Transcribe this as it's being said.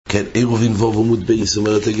כן, עירובין ווב עמוד בייס,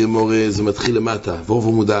 אומרת הגמור, זה מתחיל למטה, ווב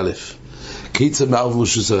עמוד א', כיצד מערב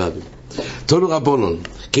רשוס הרבים. תונו רבונון,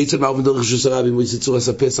 כיצד מערב דרך רשוס הרבים, הוא יצצור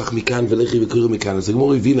עשה פסח מכאן ולכי וקורא מכאן. אז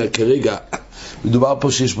הגמור הבינה כרגע, מדובר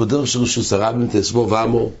פה שיש בו דרך של רשוס הרבים, תסבו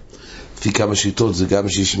ואמור, לפי כמה שיטות זה גם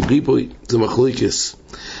שישים ריבוי, זה מחלוקס.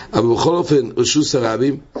 אבל בכל אופן, רשוס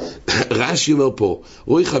הרבים, רש"י אומר פה,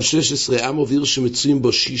 רואי חב 16 עם אוויר שמצויים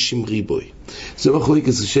בו 60 ריבוי. זה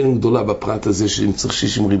מחלוקס, זה שאלה גדולה בפרט הזה שאם צריך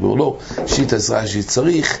 60 ריבוי או לא, שיטה רש"י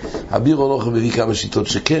צריך, הביר הולך מביא כמה שיטות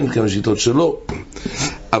שכן, כמה שיטות שלא,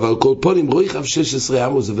 אבל כל פונים, רואי חב 16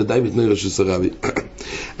 עם זה ודאי מתנוי רשוס הרבים.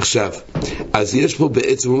 עכשיו, אז יש פה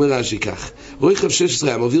בעצם, אומר רש"י כך, רואי חב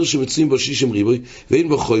 16 עם אוויר שמצויים בו 60 ריבוי, ואין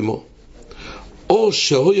בו חוימו, או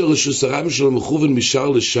שהוי רשוס הרבים שלו מכוון משער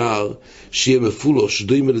לשער שיהיה מפולוש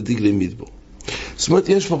דוים לדגלי מדבור. זאת אומרת,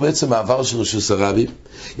 יש פה בעצם מעבר של רשוס הרבים.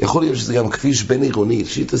 יכול להיות שזה גם כביש בין עירוני,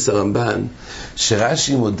 שיטת הרמב"ן,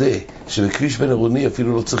 שרש"י מודה שבכביש בין עירוני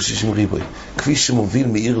אפילו לא צריך 60 ריבוי, כביש שמוביל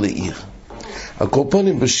מעיר לעיר.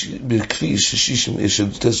 הקורפונים בכביש של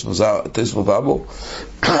טסבו ואבו,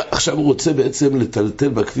 עכשיו הוא רוצה בעצם לטלטל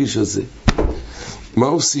בכביש הזה. מה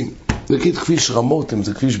עושים? נגיד כביש רמות, אם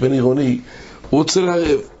זה כביש בין עירוני, הוא רוצה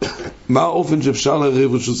לערב. מה האופן שאפשר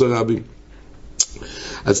לערב רשוס הרבים?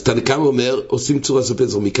 אז תנקם אומר, עושים צורת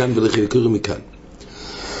הפסח מכאן ולכי וקורא מכאן.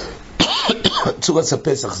 צורת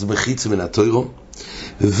הפסח זה בחיץ מן התוירו,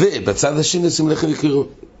 ובצד השני עושים לכי וקורא.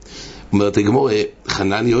 אומרת הגמור,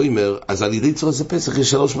 חנני אומר, אז על ידי צורת הפסח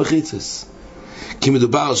יש 3 מחיצס. כי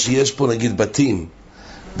מדובר שיש פה נגיד בתים,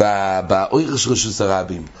 באויר של רשוס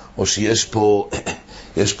הרבים, או שיש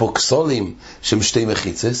פה כסולים שהם 2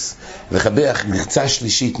 מחיצס, וחבח מרצה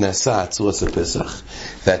שלישית נעשה צורת הפסח,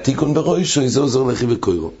 והתיקון בראשו זה עוזר לכי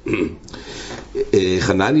וקוירו.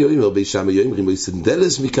 חנני אומר בישם אומרים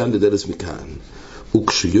דלס מכאן ודלס מכאן,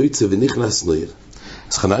 וכשיוצא ונכנס נויר.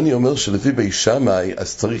 אז חנני אומר שלפי בישמאי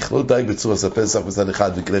אז צריך לא די בצורת הפסח בצד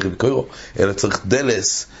אחד וכלכי וקוירו, אלא צריך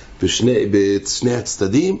דלס בשני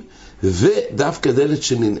הצדדים, ודווקא דלת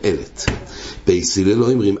שננעלת. בייסיל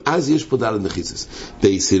לא אומרים, אז יש פה דלת מחיצס.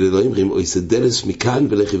 בייסיל לא אומרים, אוי זה דלס מכאן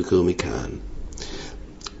ולכי וקורא מכאן.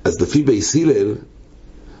 אז לפי בייסיל,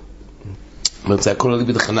 זה הכל עלי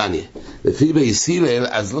בדחנניה, לפי בייסיל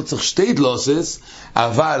אז לא צריך 2 דלוסס,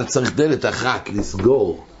 אבל צריך דלת אחת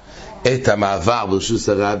לסגור את המעבר ברשוס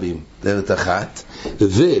הרבים, דלת אחת,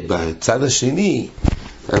 ובצד השני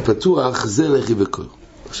הפתוח זה לכי וקורא.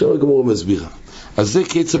 עכשיו הגמור מסבירה. אז זה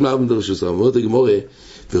קצם לערב ברשוס הרבים. אומרת הגמור,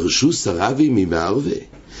 ורשוס הרבים ממערבה,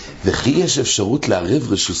 וכי יש אפשרות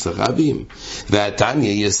לערב רשוס הרבים,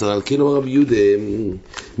 והתניא יסר על כן אמר רבי יהודה,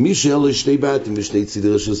 מי שאין לו 2 בתים ושני צידי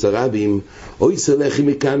רשוס הרבים, או יסר לכי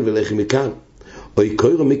מכאן ולכי מכאן, או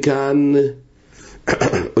יקוירו מכאן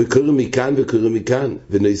וקוירו מכאן,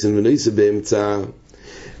 ונויסן באמצע.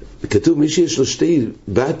 כתוב מי שיש לו 2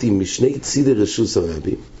 בתים משני צידי רשוס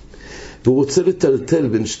הרבים, והוא רוצה לטלטל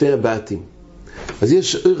בין 2 הבתים, אז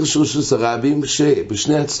יש רשוס הרבים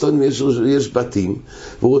שבשני הצדדים יש בתים,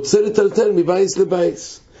 והוא רוצה לטלטל מבייס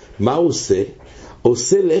לבייס. מה הוא עושה?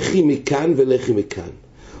 עושה לכי מכאן ולכי מכאן.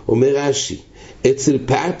 אומר רש"י, אצל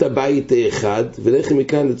פאת הבית האחד ולכי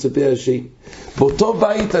מכאן אצל פאת השני. באותו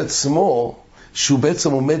בית עצמו, שהוא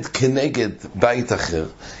בעצם עומד כנגד בית אחר,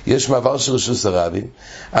 יש מעבר של רשוס הרבים,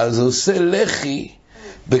 אז הוא עושה לכי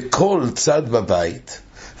בכל צד בבית,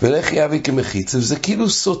 ולכי אבי כמחיץ, וזה כאילו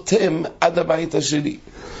סותם עד הבית השני.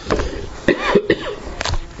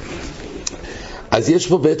 אז יש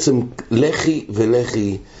פה בעצם לכי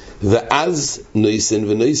ולכי, ואז נויסן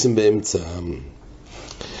ונויסן באמצע.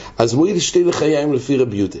 אז מועיל 2 לחיים לפי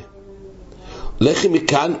רבי יהודה, לכי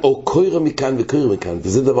מכאן או קוירה מכאן וקוירה מכאן,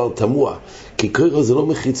 וזה דבר תמוה, כי קוירה זה לא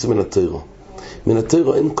מחיץ מן התוירו. מן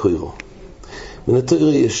התוירו אין קוירו, מן התוירו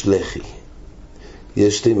יש לכי,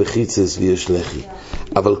 יש 2 מחיצס ויש לכי,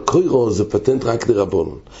 אבל קוירו זה פטנט רק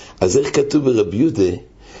לרבון. אז איך כתוב ברבי יהודה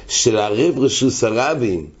שלערב רשוס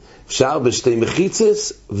הרבים אפשר ב2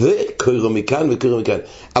 מחיצס וקוירו מכאן וקוירו מכאן,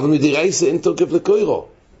 אבל מדרייסה אין תוקף לקוירו.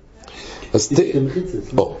 אז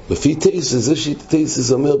לפי טייסס, זה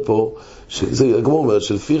שטייסס אומר פה, זה הגמור אומר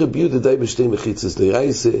שלפי רבי יהודה די ב2 מחיצס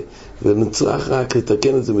דרייסה, ונצטרך רק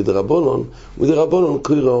לתקן את זה מדרבנון, ומדרבנון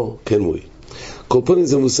קוירו כן מוי. כל פעמים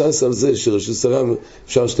זה מוסס על זה שרשוס הרבים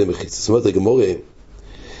אפשר 2 מחיצס. זאת אומרת הגמור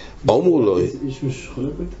אמרו לו, יש מישהו חולק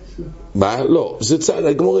בטייסס? מה? לא, זה צעד,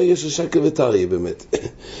 הגמור יש השקל וטריה באמת.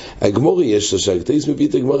 הגמור יש השקל, טייס מביא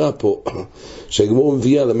את הגמרה פה, שהגמור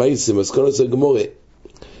מביאה למייסם, אז כל זה הגמור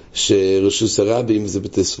שרשוס הרבים זה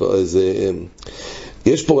בתספו, זה...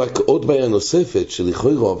 יש פה רק עוד בעיה נוספת של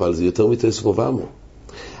לכוירו, אבל זה יותר מתספו ועמו.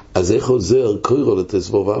 אז איך עוזר קוירו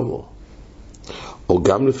לתספו ועמו? או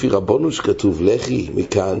גם לפי רבנו שכתוב לכי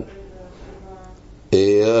מכאן,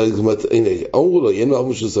 זאת אומרת, הנה, אמרו לו, אין מערב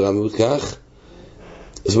משוסר רבים וכך,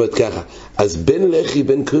 זאת אומרת ככה, אז בין לכי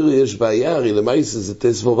בין קורו יש בעיה, הרי למעשה זה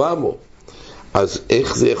תסבו ועמו, אז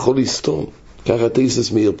איך זה יכול לסתום? ככה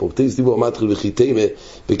תיסס מאיר פה, תיסס דיבור מתחיל וחיתימה,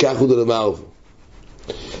 וכך הוא דלמערב.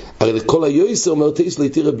 הרי לכל היועסר אומר תיס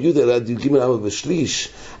ליתיר רבי יהודה אלא י"ג אמה ושליש,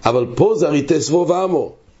 אבל פה זה הרי תסבו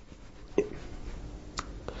ועמו.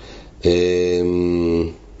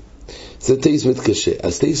 זה תיס מתקשה.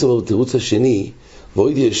 אז תיס אומר תירוץ השני,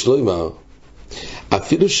 ואויד יש לו אמר,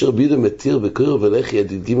 אפילו שרבי יהודה מתיר בקורו ולכי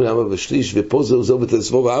עד י"ג אמה ושליש, ופה זה עוזר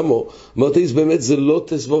בתסבו ועמו, אומר תיס באמת זה לא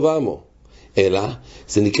תסבו ועמו, אלא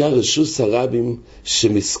זה נקרא רשוס הרבים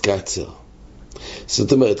שמסקצר.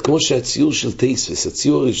 זאת אומרת, כמו שהציור של תייספס,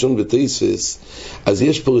 הציור הראשון בתייספס, אז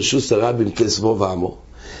יש פה רשוס הרבים תסבו ועמו,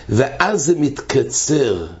 ואז זה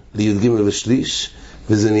מתקצר לי"ג ושליש,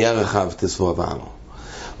 וזה נהיה רחב תסבו ועמו.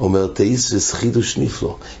 אומר תייספס חידוש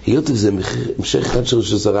נפלא, היות וזה המשך אחד של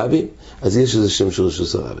רשוס הרבים, אז יש איזה שם של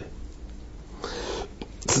רשוס הרבים.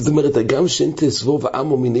 זאת אומרת, גם שאין תסבו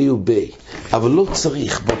ועמו מיני ובי, אבל לא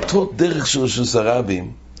צריך, באותו דרך של רשוס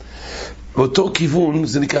הרבים, באותו כיוון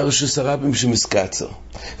זה נקרא רשוס הרבים שמסקצר,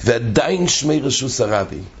 ועדיין שמי רשוס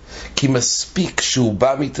הרבים, כי מספיק שהוא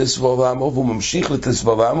בא מתסבו ועמו והוא ממשיך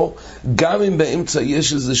לתסבו ועמו, גם אם באמצע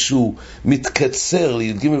יש איזשהו מתקצר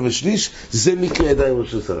לי"ג ושליש, זה מקרה עדיין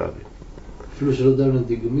רשוס הרבים. אפילו שלא דן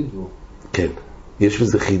לדיגומית בו. כן, יש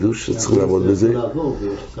בזה חידוש שצריכים לעבוד בזה.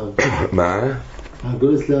 מה?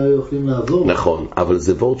 הגולס לא יכולים לעבור. נכון, אבל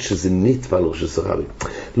זה וורט שזה נטבע על רשוס הרבים.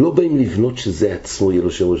 לא באים לבנות שזה עצמו יהיה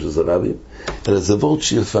לו שם רשוס הרבים, אלא זה וורט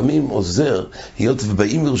שלפעמים עוזר, היות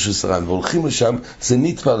ובאים לרשוס הרבים והולכים לשם, זה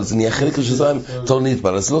נטבע, זה נהיה חלק רשוס הרבים, תור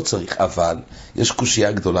נטבע, אז לא צריך. אבל יש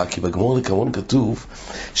קושייה גדולה, כי בגמור לקמון כתוב,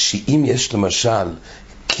 שאם יש למשל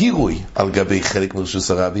קירוי על גבי חלק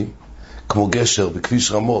מרשוס הרבים, כמו גשר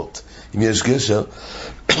בכביש רמות, אם יש גשר,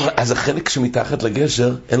 אז החלק שמתחת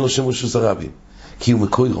לגשר אין לו שם רשוס הרבים, כי הוא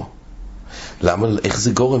מקוירו. למה? איך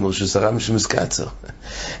זה גורם רשוס הרבים שמסקצר?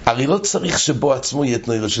 הרי לא צריך שבו עצמו יהיה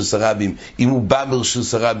תנאי רשוס הרבים, אם הוא בא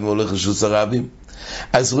מרשוס הרבים והולך רשוס הרבים.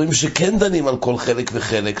 אז רואים שכן דנים על כל חלק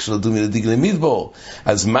וחלק של דומי לדיג למדבור.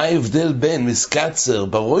 אז מה ההבדל בין מסקצר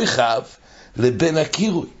ברויחב לבין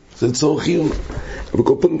הקירוי? זה צורך חיום. אבל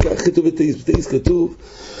כל פעם כך כתוב בתייס כתוב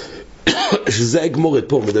שזה הגמורת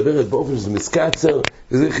פה, מדברת באופן שזה מסקצר,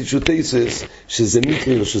 וזה חידוש תייסס, שזה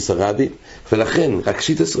מקרי רשוס הרבים, ולכן רק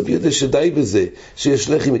שיטס רבי יהודה שדי בזה, שיש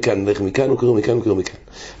לכי מכאן, לכי מכאן, וקורא מכאן, וקורא מכאן.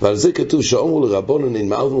 ועל זה כתוב שאומרו לרבונן, אין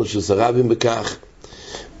מערב רשוס הרבים בכך,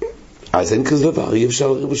 אז אין כזה דבר, אי אפשר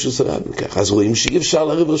לריב רשוס הרבים בכך. אז רואים שאי אפשר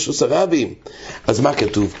לריב רשוס הרבים. אז מה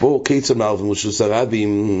כתוב פה? כיצד מערב רשוס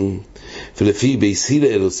הרבים, ולפי בייס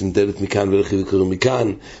הלל עושים דלת מכאן ולכי וקוראים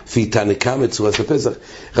מכאן, לפי תנקה מצורת הפסח.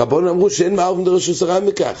 רבון אמרו שאין מערב רשוס הרבים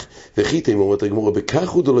בכך. וחיתם אומרת הגמורה, בכך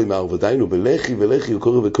הוא דולוי מערב, עדיינו בלכי ולכי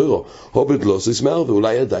וקורא וקורא, הובד לא סיס מערב,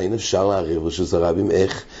 ואולי עדיין אפשר להריב רשוס הרבים.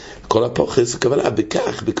 איך? כל הפוחס הכוונה,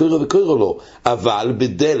 בכך, בקורא וקורא לא, אבל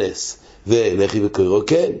בדלס ולכי וקורא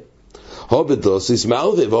כן. הובדוס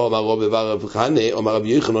מערבה, ואומר רבי בר חנה, אומר רבי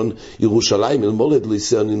יוחנן, ירושלים אל מולד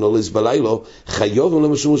ליסר נינולס בלילו, חיוב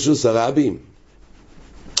למשום רשוס הרבים.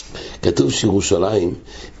 כתוב שירושלים,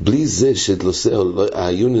 בלי זה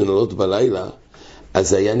היו נינולות בלילה, אז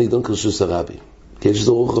זה היה נידון כרשוס הרבים. כי יש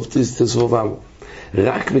זה רוחב תסבובם.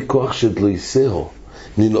 רק בכוח שדלויסהו,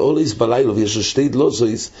 נינולס בלילה, ויש לו שתי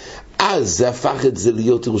דלוסויס, אז זה הפך את זה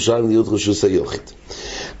להיות ירושלים, להיות רשוס היוחד.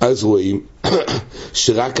 אז רואים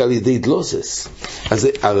שרק על ידי דלוסס. אז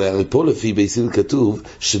הרי פה לפי בייסיל כתוב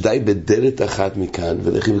שדי בדלת אחת מכאן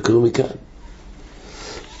ולכי וקראו מכאן.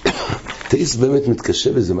 תייס באמת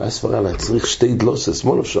מתקשה בזה, מה הספרה להצריך שתי דלוסס,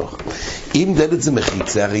 מה נפשוך? אם דלת זה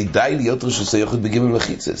מחיצה, הרי די להיות רשוס היוחד בגימל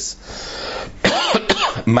מחיצס.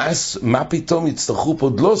 מה פתאום יצטרכו פה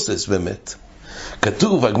דלוסס באמת?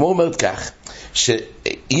 כתוב, הגמור אומרת כך,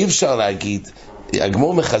 שאי אפשר להגיד,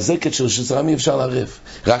 הגמור מחזקת של רשוס הרבים אי אפשר לערב,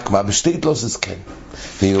 רק מה? בשתי דלוסס כן.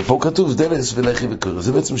 ופה כתוב דלס ולכי וקורא,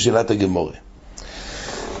 זה בעצם שאלת הגמורה.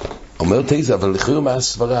 אומר תייזה, אבל לכאורה מה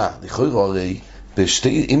הסברה? לכאורה הרי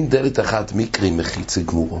אם דלת אחת מקרי מחיצה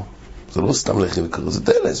גמורו, זה לא סתם לכי וקורא, זה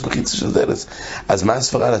דלס, מחיצה של דלס. אז מה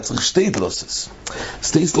הסברה? להצריך שתי דלוסס.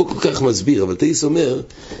 אז תייס לא כל כך מסביר, אבל תייס אומר,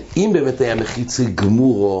 אם באמת היה מחיצה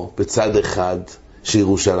גמורו בצד אחד של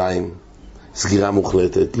ירושלים, סגירה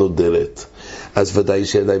מוחלטת, לא דלת, אז ודאי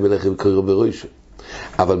שידי בלכי וקורא בראשו.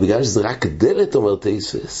 אבל בגלל שזה רק דלת, אומר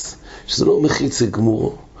תייסס, שזה לא מחיצה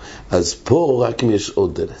גמורו, אז פה רק אם יש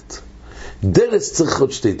עוד דלת. דלס צריך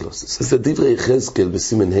עוד שתי דלוסס. אז דברי יחזקאל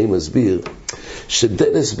בסימן ה' מסביר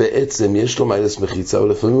שדלס בעצם יש לו מיילס מחיצה,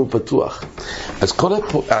 ולפעמים הוא פתוח. אז כל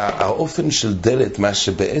האופן של דלת, מה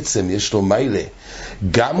שבעצם יש לו מיילה,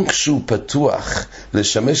 גם כשהוא פתוח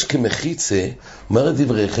לשמש כמחיצה, אומר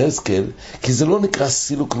דברי יחזקאל, כי זה לא נקרא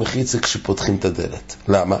סילוק מחיצה כשפותחים את הדלת.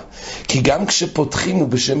 למה? כי גם כשפותחים הוא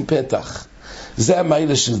בשם פתח. זה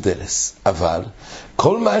המיילה של דלס. אבל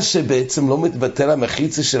כל מה שבעצם לא מתבטל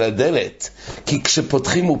המחיצה של הדלת, כי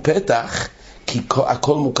כשפותחים הוא פתח, כי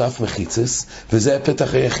הכל מוקף מחיצס, וזה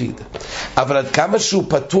הפתח היחיד. אבל עד כמה שהוא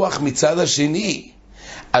פתוח מצד השני,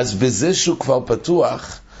 אז בזה שהוא כבר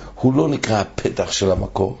פתוח, הוא לא נקרא הפתח של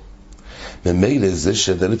המקום. ממילא זה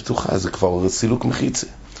שהדלת פתוחה, זה כבר סילוק מחיצה.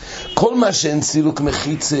 כל מה שאין סילוק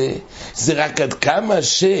מחיצה, זה רק עד כמה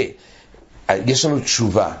יש לנו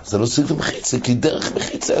תשובה. זה לא סילוק מחיצה, כי דרך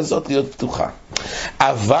מחיצה הזאת להיות פתוחה.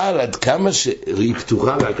 אבל עד כמה שהיא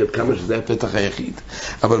פתוחה, רק עד כמה שזה הפתח היחיד.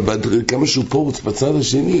 אבל כמה שהוא פורץ בצד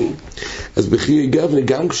השני, אז בחיי גבנה,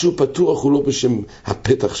 גם כשהוא פתוח, הוא לא בשם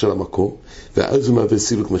הפתח של המקום, ואז הוא מהווה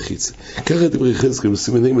סילוק מחיצה. ככה דברי יחזקאל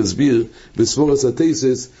בסימן ה' מסביר, בסבורס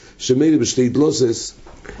התייסס, שמילא בשתי דלוסס,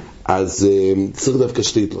 אז צריך דווקא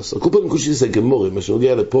שתי דלוסס. כל פעם קושיס הגמורה, מה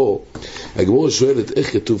שנוגע לפה, הגמורה שואלת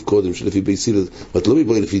איך כתוב קודם, שלפי בית הלל, ואת לא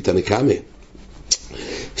מבואי לפי תנא קמא,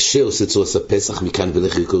 שעושה צורס הפסח מכאן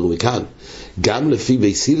ולך יקורו מכאן. גם לפי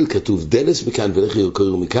בית הלל כתוב דלס מכאן ולך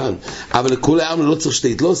יקורו מכאן, אבל לכל העם לא צריך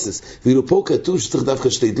שתי דלוסס, ואילו פה כתוב שצריך דווקא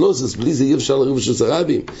שתי דלוסס, בלי זה אי אפשר לריב של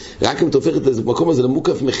הרבים. רק אם תופך את המקום הזה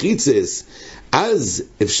למוקף מחיצס, אז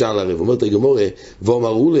אפשר לריב. אומרת הגמורה,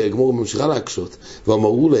 ואמרו לה, הגמורה ממשיכה להקשות,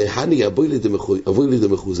 ואמרו לה, הני אבוי לי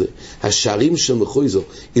דמחוזה, השערים של מחויזו,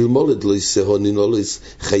 אלמולד לא יסהו נינולויס,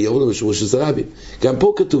 חייב למשמור של הרבים. גם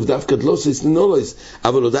פה כתוב דווקא דלוסס נינולויס,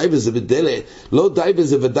 אבל לא די בזה בדלה, לא די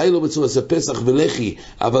בזה ודאי לא בצורס הפסח ולחי,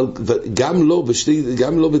 אבל גם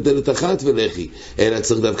לא בדלת אחת ולחי, אלא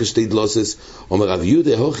צריך דווקא שתי דלוסס. אומר רב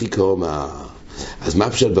יהודה הוכי קומה. אז מה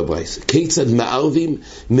פשט בברייתא? כיצד מערבים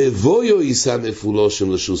מבויו יישא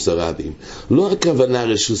מפולושם לשוס הרבים. לא הכוונה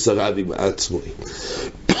רשוס הרבים עצמו,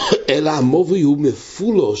 אלא המובוי הוא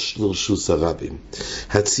מפולוש לשוס הרבים.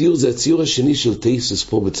 הציור זה הציור השני של תייסס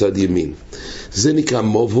פה בצד ימין. זה נקרא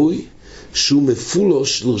מובוי שהוא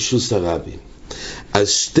מפולוש לשוס הרבים. אז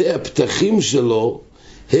שתי הפתחים שלו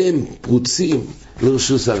הם פרוצים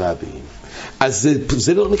לשוס הרבים. אז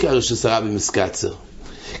זה לא נקרא רשוס הרבים מסקצר,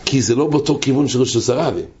 כי זה לא באותו כיוון של רשוס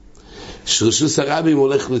הרבים. רשוס הרבים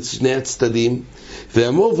הולך לשני הצדדים,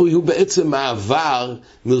 והמובוי הוא בעצם מעבר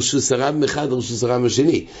מרשוס הרבים אחד לרשוס הרבים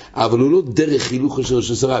השני, אבל הוא לא דרך חילוך של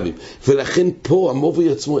רשוס הרבים. ולכן פה המובוי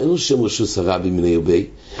עצמו אין לו שם רשוס הרבים מן היובי,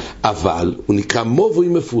 אבל הוא נקרא מובוי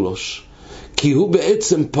מפולוש, כי הוא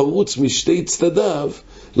בעצם פרוץ משתי צדדיו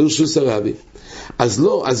לרשוס הרבים. אז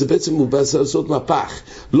לא, אז זה בעצם הוא בא לעשות מהפך.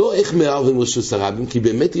 לא איך מערבים רשוס הרבים, כי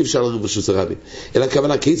באמת אי אפשר לריב רשוס הרבים, אלא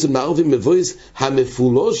הכוונה כיצד מערבים מבויס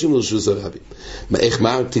המפולושים רשוס הרבים. איך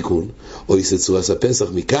מה התיקון? או יעשה צורס הפסח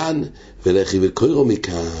מכאן, ולכי וקוירו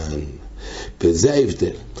מכאן. וזה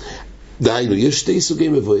ההבדל. דהיינו, יש שתי סוגי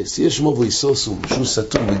מבויס. יש מבויס סוסום, שהוא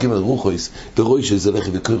סתום בגמל רוחויס, ברוי שזה לכי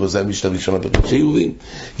וקוירו, זה המשנה ראשונה בראשי יובים.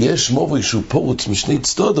 יש מבויס שהוא פורץ משני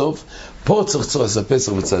צדודוב, פה צריך צורס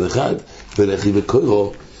הפסח בצד אחד, ולכי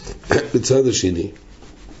וקוירו בצד השני.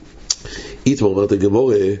 איתמר אומרת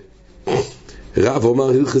הגמורה, רב אומר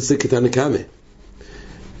הלכסה כתנא קמא,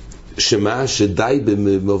 שמה שדי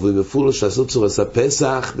במבוי מפולוש לעשות צורס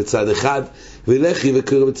הפסח בצד אחד, ולכי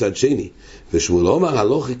וקוירו בצד שני. ושמואל אומר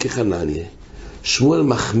הלוכי כחנניה. שמואל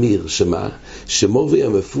מחמיר, שמה? שמובוי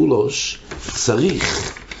המפולוש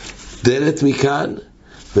צריך דלת מכאן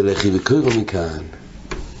ולכי וקוירו מכאן.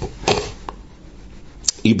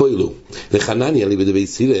 איבוילו, לחנניה לבית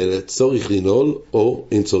הלל צורך לנעול או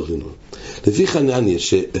אין צורך לנעול. לפי חנניה,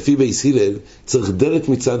 שלפי בית הלל צריך דלת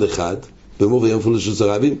מצד אחד, במובוי המפולוש של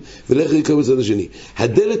הרבים, ולכי וקוירו בצד השני.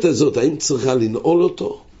 הדלת הזאת, האם צריכה לנעול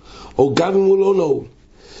אותו, או גם אם הוא לא נעול?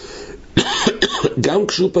 גם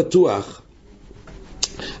כשהוא פתוח,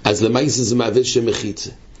 אז למעשה זה מהווה שם מחיצה,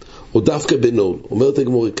 או דווקא בנעול. אומרת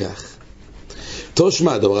הגמורה כך,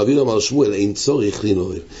 תושמע, אמר רבינו אמר שמואל אין צורך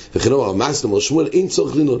לנעול, וכן אמר מסנו אמר שמואל אין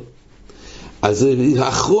צורך לנעול. אז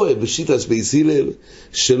האחרונה בשיטת בית הלל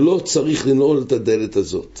שלא צריך לנעול את הדלת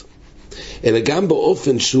הזאת, אלא גם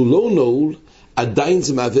באופן שהוא לא נעול, עדיין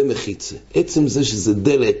זה מהווה מחיצה. עצם זה שזה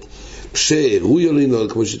דלת שהוא ילינול,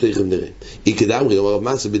 כמו שתכף נראה. איקדמרי, אמר רב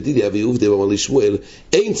מסה בדידיה ויעובדי, אמר לי שמואל,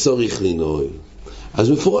 אין צורך לנעול. אז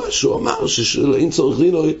מפורש, הוא אמר שאין צורך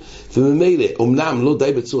לנעול, וממילא, אמנם לא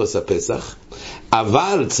די בצורס הפסח,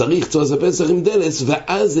 אבל צריך צורת הפסח עם דלס,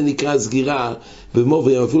 ואז זה נקרא סגירה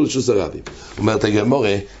במובי אפילו שוס הרבים. אומרת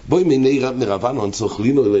הגמורה, בואי מיני רב מרבנון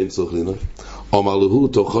צוכלינו אלוהים צוכלינו. אומר לו,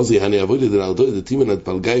 תוך חוזי, אני אבוי לדנרדוי, דתימן עד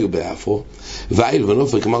פלגאי ובאפרו, ואיל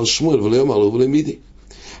ונופק אמר שמואל, ולא אמר לו ולמידי.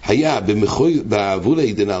 היה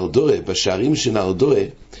בעבולי דנרדוי, בשערים של נרדוי,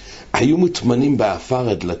 היו מוטמנים באפר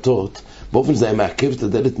הדלתות, באופן זה היה מעכב את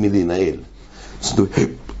הדלת מלהינעל.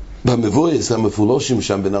 במבויס המפולושים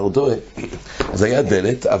שם בנרדוי, אז היה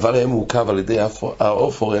דלת, אבל היה מעוכב על ידי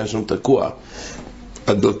האופור, היה שם תקוע.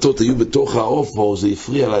 הדלתות היו בתוך האופור, זה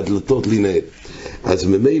הפריע לדלתות להינעל. אז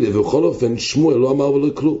ממילא, ובכל אופן, שמואל לא אמר ולא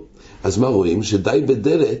כלום. אז מה רואים? שדי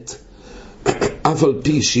בדלת, אף על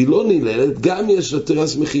פי שהיא לא נעללת, גם יש לה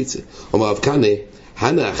תרס מחיצה. אומר רב כהנא,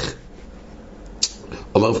 הנח,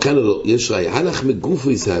 אומר רב כהנא לא, יש ראי, הנח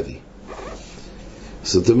מגופו יסהבי.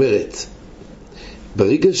 זאת אומרת,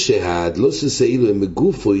 ברגע שהדלוסס האלו הם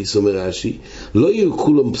מגופויס, אומר רש"י, לא יהיו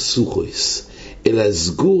כולם פסוכויס, אלא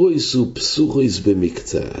סגורויס ופסוכויס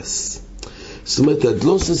במקצס. זאת אומרת,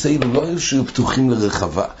 הדלוסס האלו לא היו שיהיו פתוחים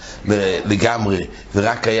לרחבה, לגמרי,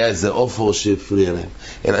 ורק היה איזה אופור שהפריע להם.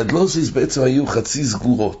 אלא הדלוסס בעצם היו חצי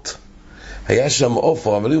סגורות. היה שם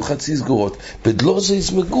אופור, אבל היו חצי סגורות.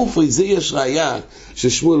 בדלוסס מגופויס, זה יש ראיה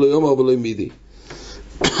ששמואל לא יאמר ולא מידי.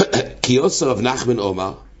 כי יוסר רב נחמן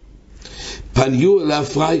אומר, פניו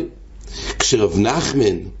לאפרים. כשרב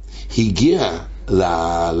נחמן הגיע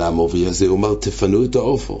למובי הזה, הוא אומר, תפנו את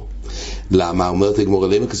האופור. למה? אומרת הגמרא,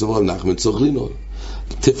 למה כסוף רב נחמן צריך לנעול?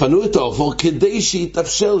 תפנו את האופור כדי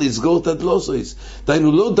שיתאפשר לסגור את הדלוסויס.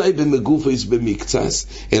 דיינו, לא די במגופויס במקצס,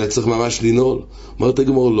 אלא צריך ממש לנעול. אומרת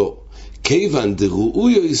הגמרא, לא. כיוון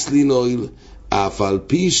דראויויס לנעול, אף על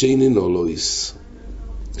פי שאין נעולויס.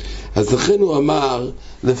 אז לכן הוא אמר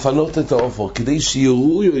לפנות את האופור כדי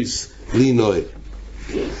שיראויויס לנעול.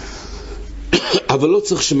 אבל לא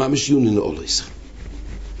צריך שממש יהיו לנעולויס.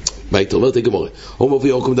 בית אומרת הגמרא, מובי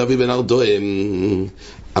יוקום דוד בן ארדוי,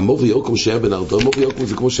 המובי יוקום שהיה בן ארדוי, מובי יוקום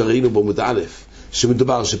זה כמו שראינו בעמוד א',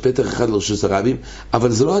 שמדובר שפתח אחד לרשוס הרבים,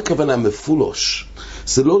 אבל זה לא הכוונה מפולוש,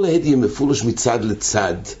 זה לא להדיה מפולוש מצד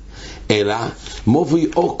לצד, אלא מובי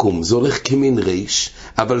יוקום, זה הולך כמין ריש,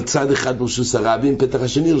 אבל צד אחד לרשוס הרבים, פתח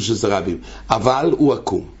השני לרשוס הרבים, אבל הוא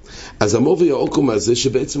עקום. אז המובי יוקום הזה,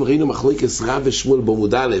 שבעצם ראינו מחלוקת רב ושמואל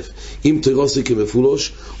בעמוד א', אם תירוסי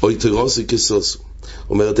כמפולוש, או תירוסי כסוסו.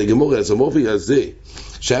 אומרת הגמרא, אז המובי הזה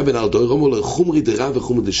שהיה בן ארדוי, רמו לו חומרי דרב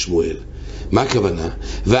וחומרי דשמואל. מה הכוונה?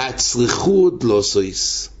 והצריכו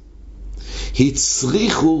דלוסויס,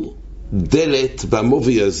 הצריכו דלת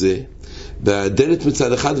במובי הזה, בדלת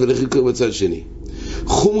מצד אחד ולחיקו בצד שני.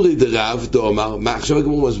 חומרי דרב, דאמר, עכשיו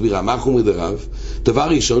הגמרא מסבירה, מה חומרי דרב? דבר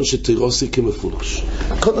ראשון, שתירוסי כמפולוש.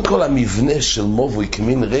 קודם כל המבנה של מובי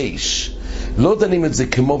כמין ריש, לא דנים את זה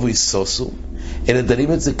כמובי סוסו, אלא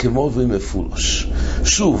דנים את זה כמובי מפולוש.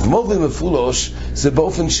 שוב, מובי מפולוש זה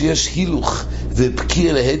באופן שיש הילוך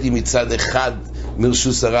ופקיר להדי מצד אחד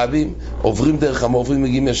מרשוס הרבים, עוברים דרך המובי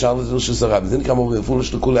ומגיעים ישר לרשוס הרבים. זה נקרא מובי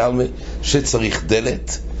מפולוש לכולי עלמא, שצריך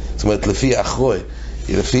דלת, זאת אומרת לפי אחרוי,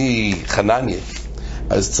 לפי חנניה,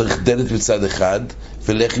 אז צריך דלת מצד אחד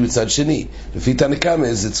ולחי מצד שני. לפי תנא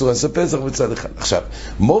קמא זה צורת הפסח מצד אחד. עכשיו,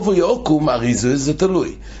 מובי יוקום הרי זה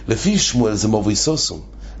תלוי. לפי שמואל זה מובי סוסום,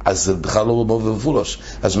 אז זה בכלל לא מובי מפולוש,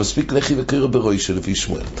 אז מספיק לחי וקרא ברוישה לפי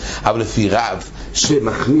שמואל. אבל לפי רב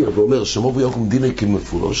שמחמיר ואומר שמובי יוקום דיני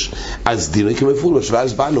כמפולוש, אז דיני כמפולוש,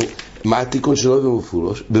 ואז באנו מה התיקון שלו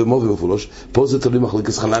במובי מפולוש? פה זה תלוי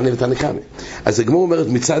מחלוקת חנניה ותנא קמא. אז הגמרא אומרת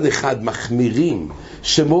מצד אחד מחמירים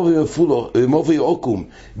שמובי יוקום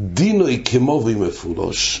דינוי כמובי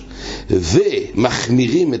מפולוש,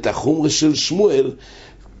 ומחמירים את החומרה של שמואל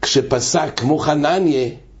כשפסק כמו חנניה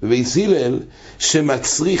ובית הלל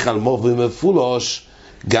שמצריך על מובי מפולוש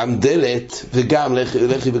גם דלת וגם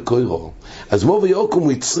לחי וקוירו. אז מובי יוקום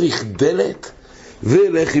הוא יצריך דלת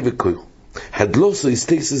ולחי וקוירו. הדלוסויס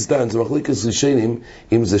טייסס דן, זה מחלוקת ראשונים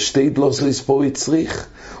אם זה שתי דלוסויס פה יצריך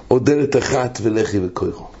או דלת אחת ולחי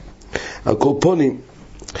וקוירו. על כל פונים,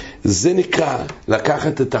 זה נקרא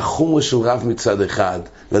לקחת את החומרה של רב מצד אחד,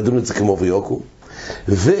 לדון את זה כמובי יוקום,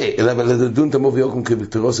 ולדון את המובי יוקום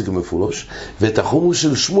כבקטרוסי כמפולוש, ואת החומרה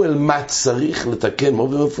של שמואל מה צריך לתקן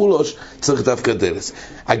מובי מפולוש, צריך דווקא דלס.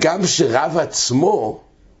 אגב שרב עצמו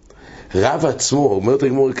אומר את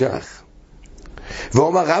הגמרא כך,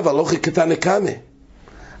 ואומר רב הלוכי כתנא קמא,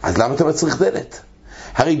 אז למה אתה מצריך דלת?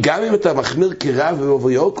 הרי גם אם אתה מחמיר כרב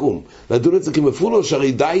במובי יוקום לדון את זה כמפולוש,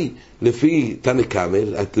 הרי די לפי תנא קמא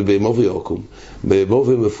במובי יוקום,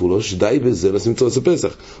 במובי מפולוש, די בזה לשים צורת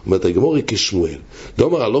הפסח. אומרת הגמרא כשמואל,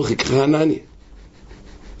 דאמר הלוכי כחנניה,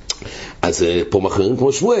 אז פה מחמירים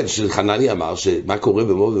כמו שמואל, שחנני אמר שמה קורה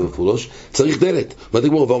במוב ומפולוש? צריך דלת. מה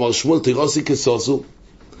תגמור? ואומר שמואל תירוסי כסוסו.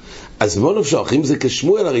 אז בוא נפשוח, אם זה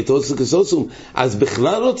כשמואל הרי תירוסי כסוסו, אז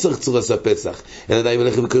בכלל לא צריך צורס הפסח. אלא די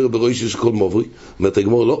מלך וקורא ברוי שיש כל מוברי. אומר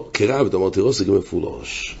תגמור לא, כרב, אתה אומר תירוסי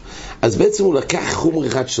כמפולוש. אז בעצם הוא לקח חומר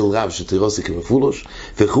אחד של רב שתירוסי כמפולוש,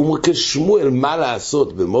 וחומר כשמואל מה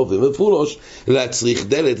לעשות במוב ומפולוש, להצריך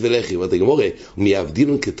דלת ולחי. אומר תגמור,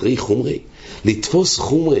 ומייבדילון כתרי חומרי. לתפוס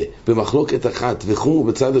חומרה במחלוקת אחת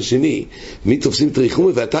וחומרה בצד השני, מי תופסים תרי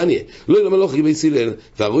חומרה? והתניה לא ילמה לא חגבי סילל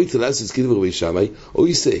והרוי צלסס כדברי בי שמי או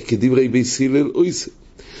ייסה כדברי בי סילל או ייסה.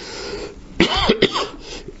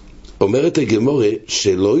 אומרת הגמורה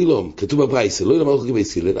שלא ילום, כתוב בברייסה, לא ילמה לא חגבי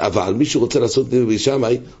סילל, אבל מי שרוצה לעשות כדברי בי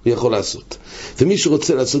שמי הוא יכול לעשות, ומי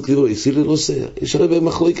שרוצה לעשות כדברי בי סילל לא עושה. יש הרי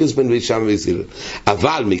במחלוקת בין בי שמי ובי סילל,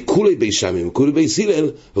 אבל מכולי בי שמי מכולי בי סילל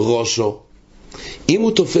ראשו. אם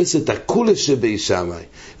הוא תופס את הכולה שבי שמי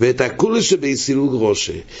ואת הכולה שבי סילול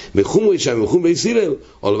גרושה מחומרי שמי ומחומרי סילל,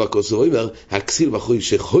 או לבקוס הוא אומר הכסיל בחוי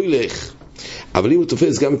שחוילך. אבל אם הוא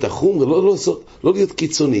תופס גם את החומר, לא להיות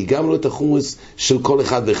קיצוני, גם לא את החומר של כל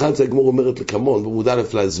אחד ואחד, זה הגמור אומרת לכמון במודע א'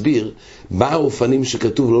 להסביר מה האופנים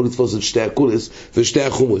שכתוב לא לתפוס את שתי הכולס ושתי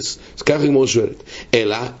החומרס. אז ככה הגמור שואלת,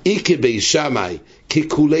 אלא איקה בי שמי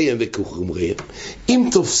ככוליהם וכחומריהם. אם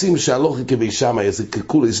תופסים שהלוכי כבי שמי זה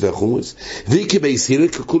ככולס והחומרס, ואיקה בי סילל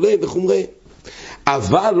ככוליהם וחומריהם,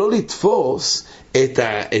 אבל לא לתפוס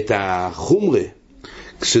את החומרה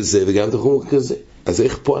שזה וגם את החומר כזה. אז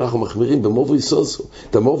איך פה אנחנו מחמירים במוברי סוסו?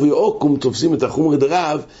 את המוברי אוקום תופסים את החומר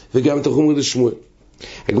דרב וגם את החומר דשמואל.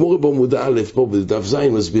 הגמורה בעמוד א' פה בדף ז'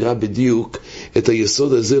 מסבירה בדיוק את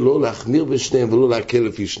היסוד הזה, לא להחמיר בשניהם ולא להקל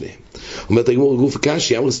לפי שניהם. אומרת הגמורה גוף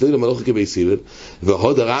קשי אמר סלילה מלאכה כבי סילל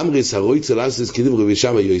והוד הרמריס הרוי צלסס כדברי בי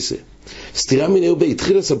שמי יויסה. סתירה מן הרבה,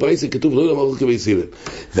 התחיל הסברייסה כתוב לא למלאכה כבי סילל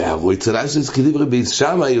והרוי צלסס כדברי בי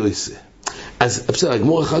שמי יויסה. אז בסדר,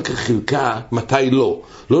 הגמור אחר כך חילקה מתי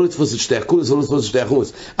לא לתפוס את שתי הכולס, לא לתפוס את שתי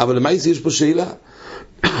החומס. אבל למעשה יש פה שאלה.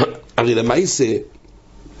 הרי למעשה,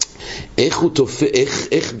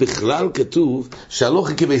 איך בכלל כתוב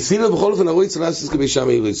שהלוכי כבי סילל בכל אופן הרוי צלסס כבי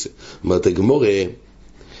שמי יויסה. אומרת הגמור,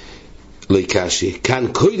 לא יקשי, כאן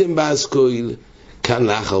קודם באסקויל, כאן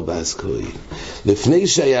לאחר באסקויל. לפני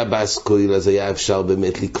שהיה באסקויל, אז היה אפשר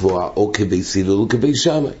באמת לקבוע או כבי סילל או כבי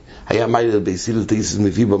שמי. היה מייל בי סילל תייסס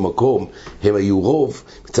מביא במקום, הם היו רוב,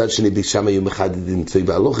 מצד שני בי שם היו מחדדים תפי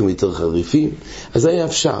בהלוכים יותר חריפים, אז היה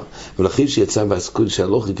אפשר. אבל אחרי שיצא באסקויל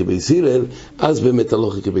שהלוכי כבי סילל, אז באמת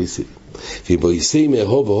הלוכי כבי סילל. ובו יסי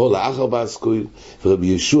מהו והוא לאחר באסקויל, ורבי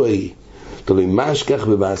ישוע היא, תלוי מה אשכח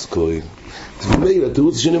בבאסקויל. אז במייל,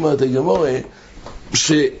 התירוץ השני אומרת הגמורה,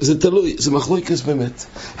 שזה תלוי, זה מחלוקת באמת.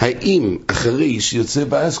 האם אחרי שיוצא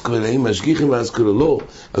באסקויל, האם משגיחים באסקויל או לא,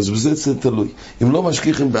 אז בזה זה תלוי. אם לא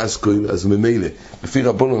משגיחים באסקויל, אז ממילא, לפי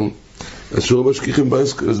רבונן, אז שלא משגיחים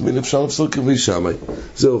באסקויל, אז מילא אפשר לפסוק כבי שמי.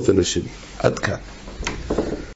 זה האופן השני. עד כאן.